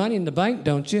deposit your money in the bank,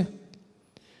 don't you?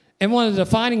 And one of the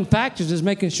defining factors is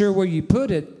making sure where you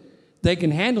put it, they can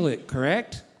handle it,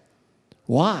 correct?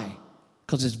 Why?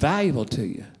 Because it's valuable to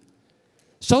you.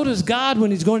 So does God when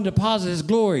he's going to deposit his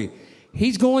glory.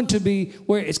 It's going to be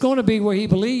where he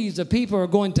believes the people are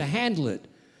going to handle it,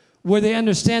 where they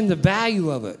understand the value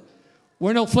of it,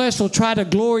 where no flesh will try to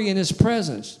glory in his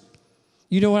presence.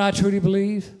 You know what I truly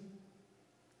believe?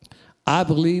 I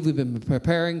believe we've been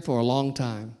preparing for a long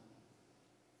time.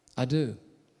 I do.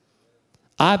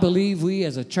 I believe we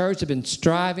as a church have been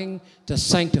striving to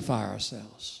sanctify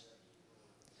ourselves.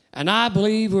 And I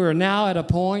believe we're now at a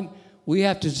point we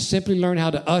have to simply learn how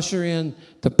to usher in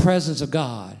the presence of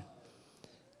God.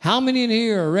 How many in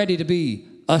here are ready to be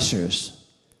ushers?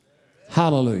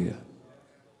 Hallelujah.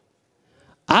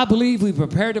 I believe we've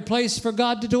prepared a place for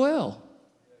God to dwell.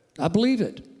 I believe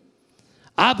it.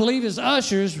 I believe as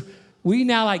ushers, we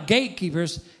now, like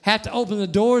gatekeepers, have to open the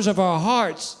doors of our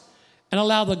hearts and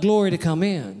allow the glory to come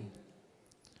in.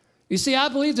 You see, I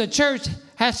believe the church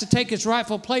has to take its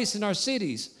rightful place in our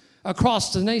cities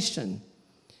across the nation.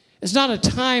 It's not a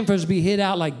time for us to be hid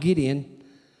out like Gideon,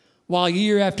 while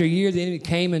year after year the enemy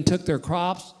came and took their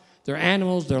crops, their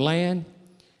animals, their land.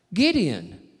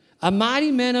 Gideon, a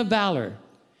mighty man of valor,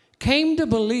 came to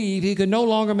believe he could no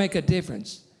longer make a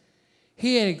difference.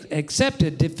 He had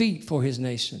accepted defeat for his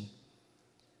nation.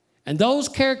 And those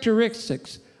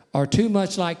characteristics are too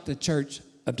much like the church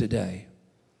of today.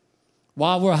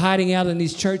 While we're hiding out in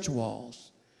these church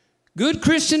walls, good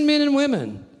Christian men and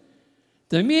women,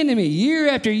 the enemy, year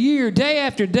after year, day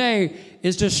after day,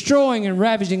 is destroying and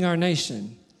ravaging our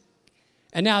nation.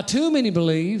 And now too many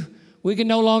believe we can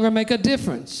no longer make a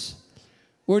difference.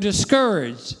 We're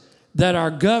discouraged that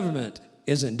our government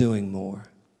isn't doing more.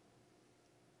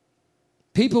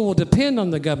 People will depend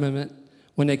on the government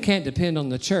when they can't depend on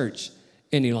the church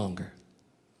any longer.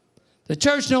 The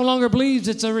church no longer believes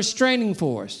it's a restraining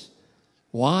force.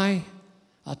 Why?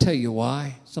 I'll tell you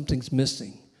why. Something's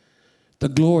missing. The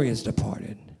glory has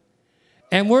departed.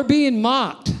 And we're being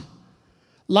mocked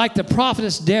like the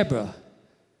prophetess Deborah,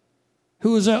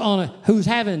 who's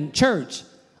having church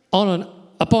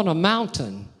upon a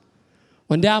mountain,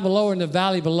 when down below in the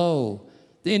valley below,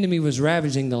 the enemy was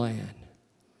ravaging the land.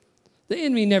 The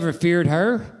enemy never feared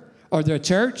her or their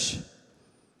church?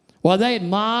 Well, they'd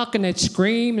mock and they'd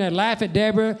scream and they'd laugh at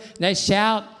Deborah and they'd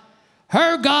shout,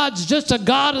 her God's just a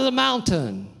God of the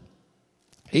mountain.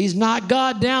 He's not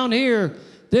God down here.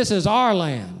 This is our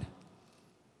land.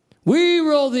 We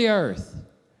rule the earth.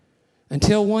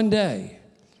 Until one day,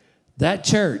 that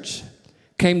church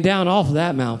came down off of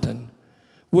that mountain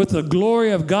with the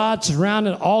glory of God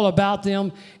surrounded all about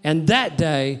them. And that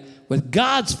day, with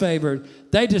God's favor,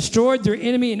 they destroyed their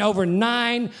enemy in over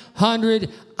 900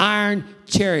 iron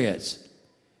chariots.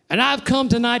 And I've come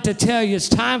tonight to tell you it's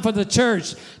time for the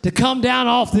church to come down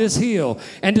off this hill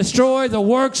and destroy the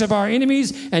works of our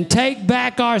enemies and take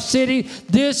back our city.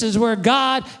 This is where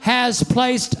God has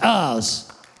placed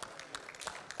us.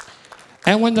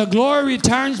 And when the glory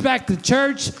returns back to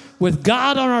church with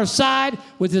God on our side,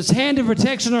 with his hand of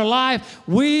protection in our life,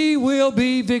 we will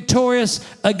be victorious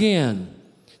again.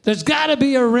 There's got to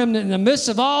be a remnant in the midst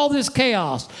of all this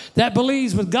chaos that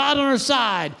believes with God on our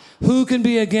side, who can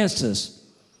be against us?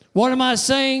 What am I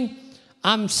saying?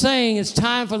 I'm saying it's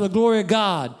time for the glory of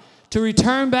God to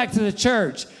return back to the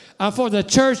church, for the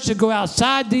church to go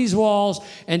outside these walls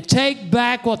and take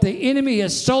back what the enemy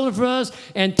has stolen from us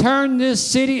and turn this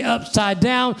city upside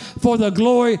down for the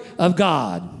glory of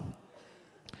God.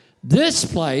 This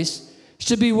place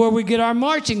should be where we get our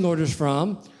marching orders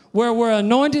from, where we're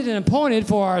anointed and appointed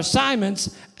for our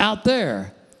assignments out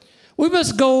there. We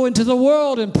must go into the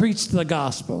world and preach the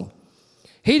gospel.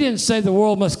 He didn't say the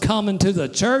world must come into the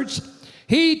church.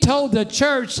 He told the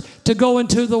church to go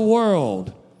into the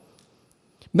world,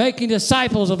 making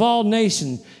disciples of all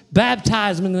nations,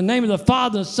 baptize them in the name of the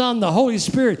Father, the Son, the Holy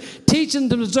Spirit, teach them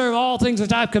to observe all things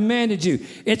which I've commanded you.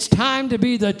 It's time to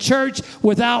be the church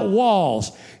without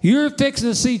walls. You're fixing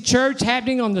to see church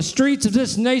happening on the streets of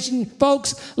this nation,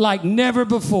 folks, like never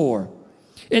before.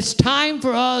 It's time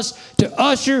for us to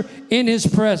usher in his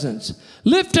presence.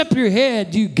 Lift up your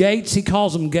head, you gates. He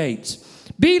calls them gates.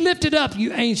 Be lifted up,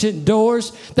 you ancient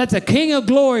doors, that the King of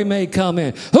glory may come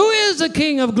in. Who is the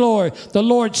King of glory? The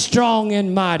Lord strong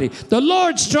and mighty. The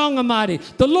Lord strong and mighty.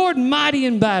 The Lord mighty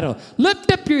in battle.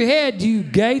 Lift up your head, you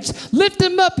gates. Lift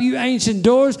them up, you ancient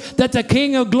doors, that the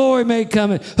King of glory may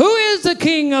come in. Who is the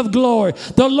King of glory?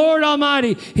 The Lord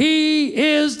Almighty. He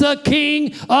is the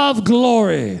King of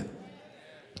glory.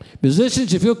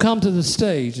 Musicians, if you'll come to the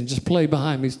stage and just play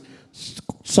behind me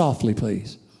softly,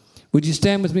 please. Would you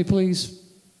stand with me, please?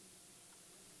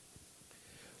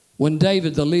 When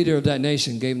David, the leader of that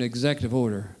nation, gave an executive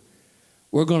order,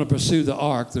 we're going to pursue the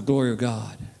ark, the glory of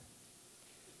God.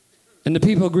 And the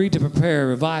people agreed to prepare.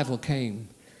 Revival came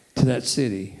to that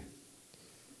city.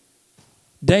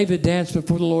 David danced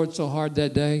before the Lord so hard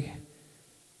that day,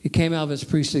 he came out of his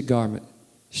priestly garment,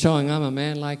 showing, I'm a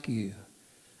man like you.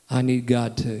 I need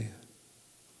God too.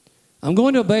 I'm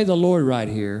going to obey the Lord right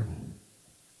here.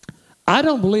 I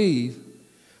don't believe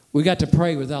we got to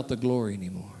pray without the glory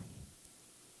anymore.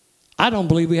 I don't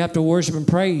believe we have to worship and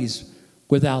praise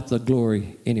without the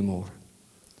glory anymore.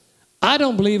 I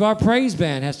don't believe our praise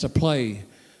band has to play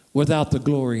without the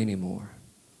glory anymore.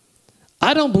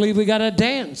 I don't believe we got to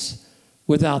dance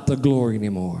without the glory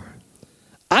anymore.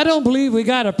 I don't believe we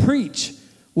got to preach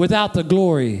without the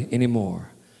glory anymore.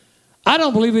 I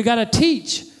don't believe we got to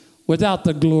teach without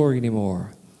the glory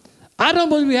anymore. I don't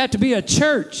believe we have to be a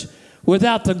church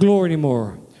without the glory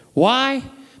anymore. Why?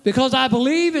 Because I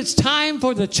believe it's time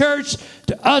for the church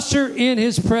to usher in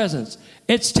his presence.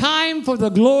 It's time for the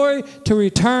glory to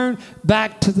return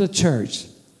back to the church.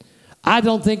 I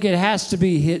don't think it has to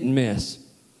be hit and miss.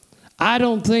 I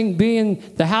don't think being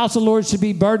the house of the Lord should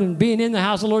be burdened. Being in the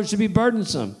house of the Lord should be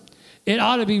burdensome. It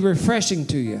ought to be refreshing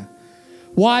to you.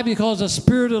 Why? Because the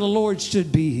Spirit of the Lord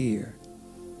should be here.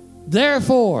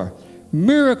 Therefore,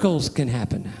 miracles can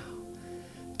happen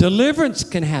now. Deliverance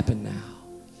can happen now.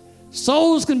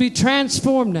 Souls can be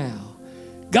transformed now.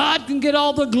 God can get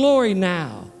all the glory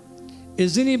now.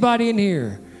 Is anybody in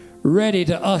here ready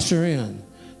to usher in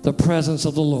the presence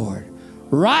of the Lord?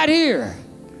 Right here,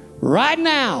 right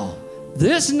now,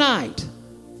 this night.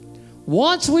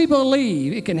 Once we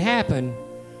believe it can happen,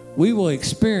 we will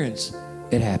experience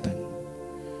it happen.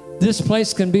 This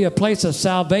place can be a place of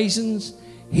salvations,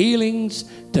 healings,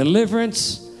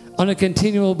 deliverance on a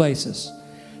continual basis.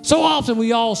 So often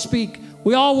we all speak,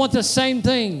 we all want the same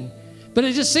thing, but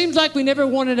it just seems like we never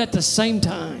want it at the same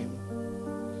time.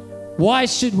 Why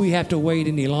should we have to wait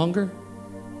any longer?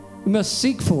 We must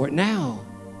seek for it now.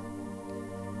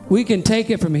 We can take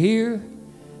it from here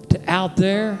to out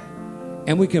there,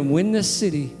 and we can win this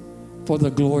city for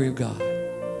the glory of God.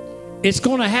 It's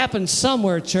going to happen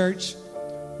somewhere, church.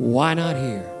 Why not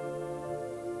here?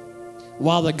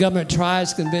 While the government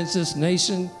tries to convince this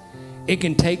nation it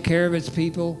can take care of its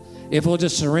people, if we'll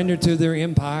just surrender to their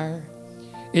empire.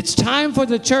 It's time for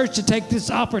the church to take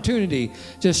this opportunity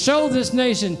to show this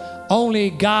nation only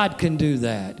God can do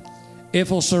that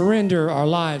if we'll surrender our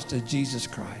lives to Jesus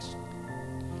Christ.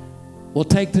 We'll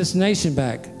take this nation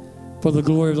back for the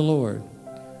glory of the Lord.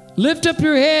 Lift up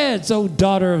your heads, O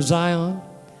daughter of Zion.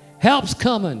 Help's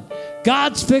coming.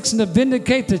 God's fixing to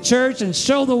vindicate the church and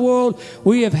show the world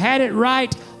we have had it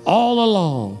right all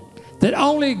along. That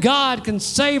only God can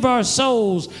save our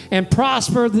souls and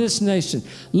prosper this nation.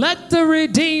 Let the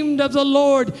redeemed of the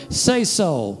Lord say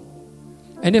so.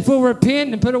 And if we'll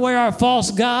repent and put away our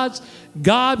false gods,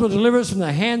 God will deliver us from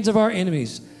the hands of our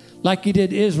enemies, like he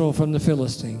did Israel from the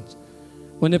Philistines.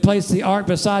 When they placed the ark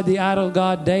beside the idol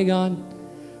god Dagon,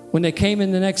 when they came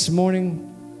in the next morning,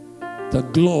 the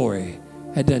glory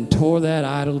had done tore that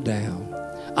idol down.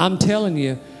 I'm telling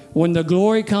you, when the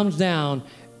glory comes down,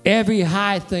 every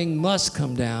high thing must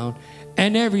come down,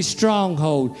 and every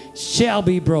stronghold shall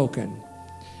be broken.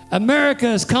 America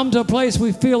has come to a place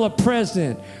we feel a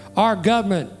president, our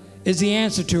government, is the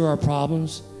answer to our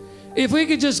problems. If we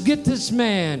could just get this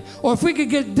man, or if we could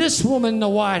get this woman in the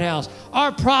White House,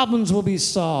 our problems will be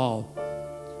solved.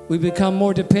 We become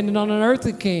more dependent on an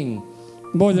earthly king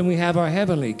more than we have our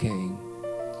heavenly king.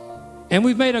 And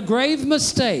we've made a grave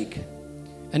mistake,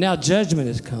 and now judgment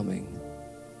is coming.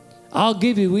 I'll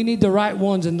give you, we need the right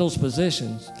ones in those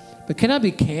positions. But can I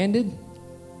be candid?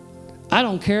 I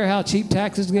don't care how cheap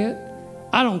taxes get.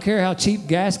 I don't care how cheap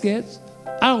gas gets.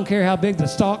 I don't care how big the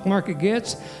stock market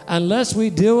gets. Unless we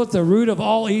deal with the root of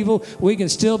all evil, we can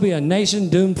still be a nation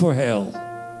doomed for hell.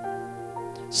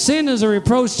 Sin is a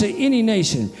reproach to any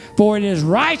nation, for it is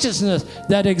righteousness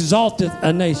that exalteth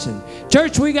a nation.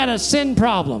 Church, we got a sin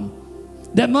problem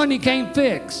that money can't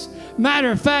fix.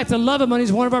 Matter of fact, the love of money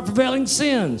is one of our prevailing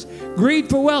sins. Greed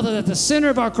for wealth is at the center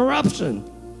of our corruption.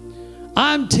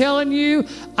 I'm telling you,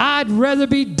 I'd rather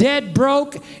be dead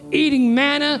broke, eating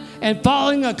manna and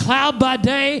following a cloud by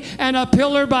day and a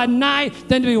pillar by night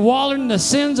than to be wallowing in the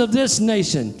sins of this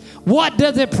nation. What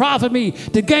does it profit me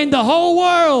to gain the whole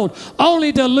world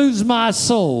only to lose my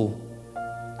soul?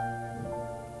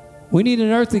 We need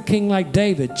an earthly king like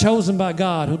David, chosen by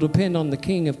God, who'll depend on the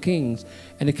King of Kings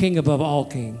and the King above all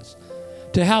kings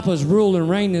to help us rule and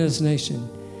reign in this nation.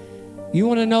 You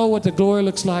want to know what the glory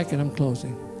looks like? And I'm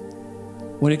closing.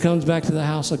 When it comes back to the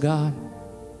house of God,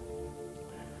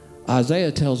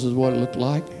 Isaiah tells us what it looked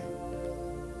like.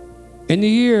 In the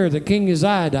year that King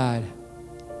Uzziah died,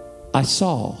 I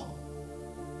saw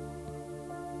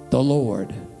the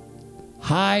Lord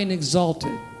high and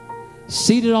exalted,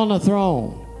 seated on a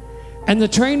throne, and the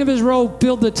train of his robe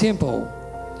filled the temple.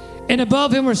 And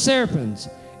above him were seraphims,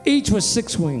 each with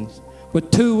 6 wings.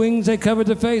 With 2 wings they covered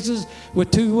their faces,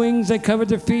 with 2 wings they covered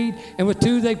their feet, and with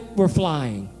 2 they were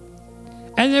flying.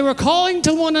 And they were calling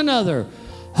to one another,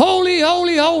 Holy,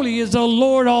 holy, holy is the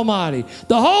Lord Almighty.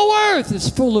 The whole earth is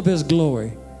full of his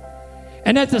glory.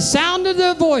 And at the sound of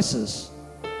their voices,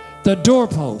 the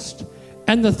doorpost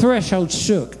and the threshold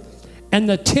shook, and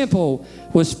the temple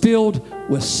was filled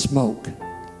with smoke.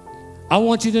 I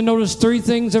want you to notice 3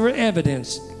 things that were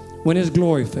evidenced when his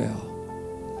glory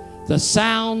fell. The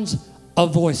sounds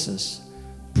of voices.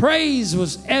 Praise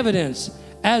was evidence.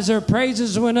 As their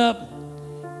praises went up,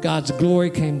 God's glory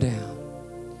came down.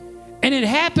 And it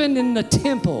happened in the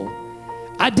temple,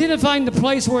 identifying the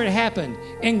place where it happened,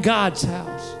 in God's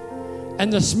house.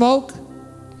 And the smoke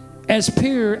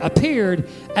appeared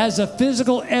as a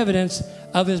physical evidence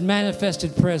of his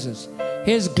manifested presence.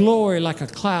 His glory, like a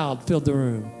cloud, filled the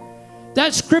room.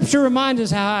 That scripture reminds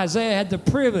us how Isaiah had the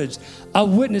privilege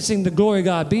of witnessing the glory of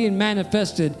God being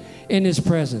manifested in his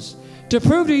presence. To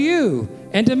prove to you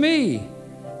and to me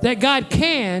that God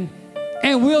can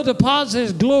and will deposit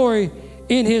his glory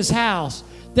in his house.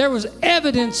 There was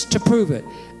evidence to prove it.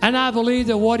 And I believe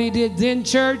that what he did then,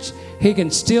 church, he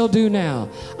can still do now.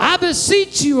 I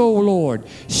beseech you, O Lord,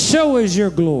 show us your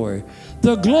glory.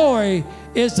 The glory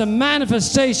is the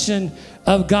manifestation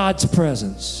of God's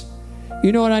presence.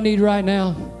 You know what I need right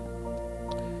now?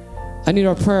 I need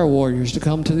our prayer warriors to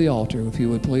come to the altar, if you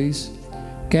would please.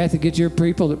 Kathy, get your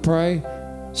people to pray.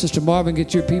 Sister Marvin,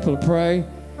 get your people to pray.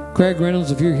 Craig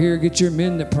Reynolds, if you're here, get your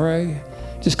men to pray.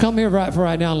 Just come here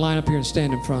right now and line up here and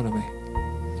stand in front of me.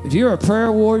 If you're a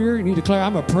prayer warrior and you declare,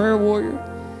 I'm a prayer warrior,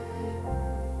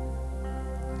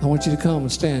 I want you to come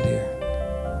and stand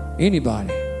here.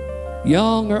 Anybody,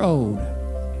 young or old.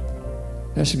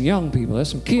 There's some young people. There's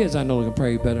some kids I know that can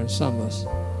pray better than some of us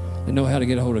that know how to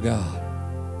get a hold of God.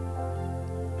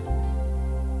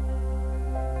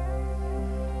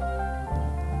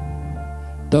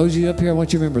 Those of you up here, I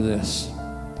want you to remember this.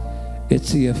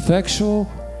 It's the effectual,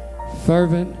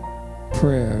 fervent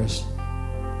prayers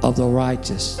of the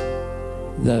righteous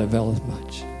that availeth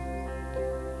much.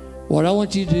 What I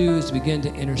want you to do is begin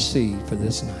to intercede for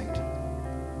this night.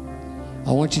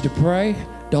 I want you to pray.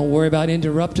 Don't worry about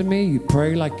interrupting me. You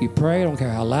pray like you pray. I don't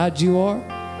care how loud you are.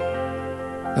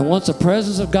 And once the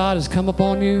presence of God has come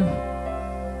upon you,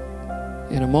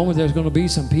 in a moment there's going to be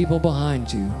some people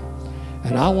behind you.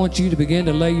 And I want you to begin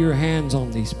to lay your hands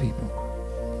on these people.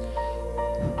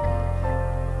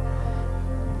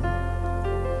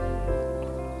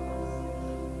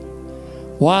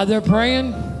 While they're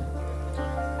praying,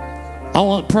 I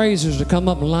want praisers to come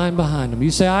up and line behind them. You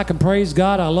say, I can praise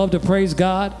God. I love to praise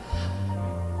God.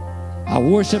 I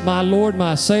worship my Lord,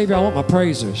 my Savior. I want my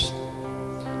praisers.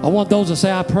 I want those that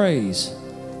say, I praise.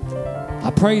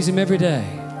 I praise Him every day.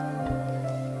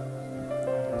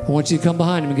 I want you to come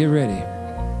behind Him and get ready.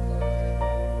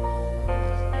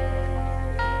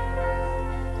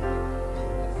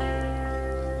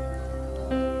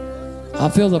 I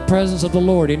feel the presence of the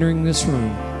Lord entering this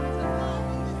room.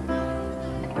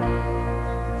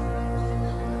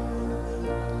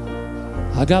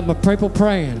 I got my people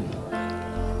praying.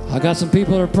 I got some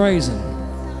people that are praising.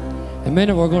 In a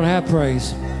minute we're going to have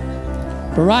praise.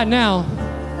 But right now,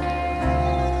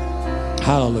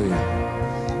 hallelujah.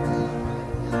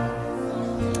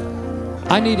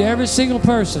 I need every single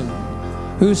person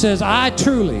who says, I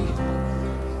truly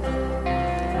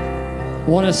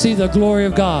want to see the glory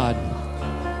of God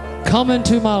come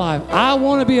into my life. I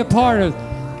want to be a part of,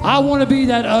 I want to be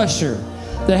that usher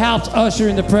that helps usher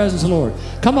in the presence of the Lord.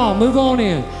 Come on, move on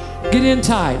in. Get in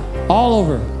tight, all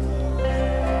over.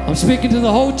 I'm speaking to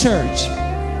the whole church.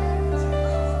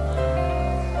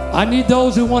 I need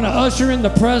those who want to usher in the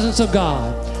presence of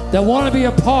God, that want to be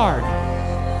a part.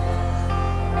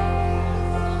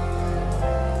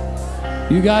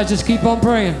 You guys just keep on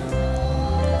praying.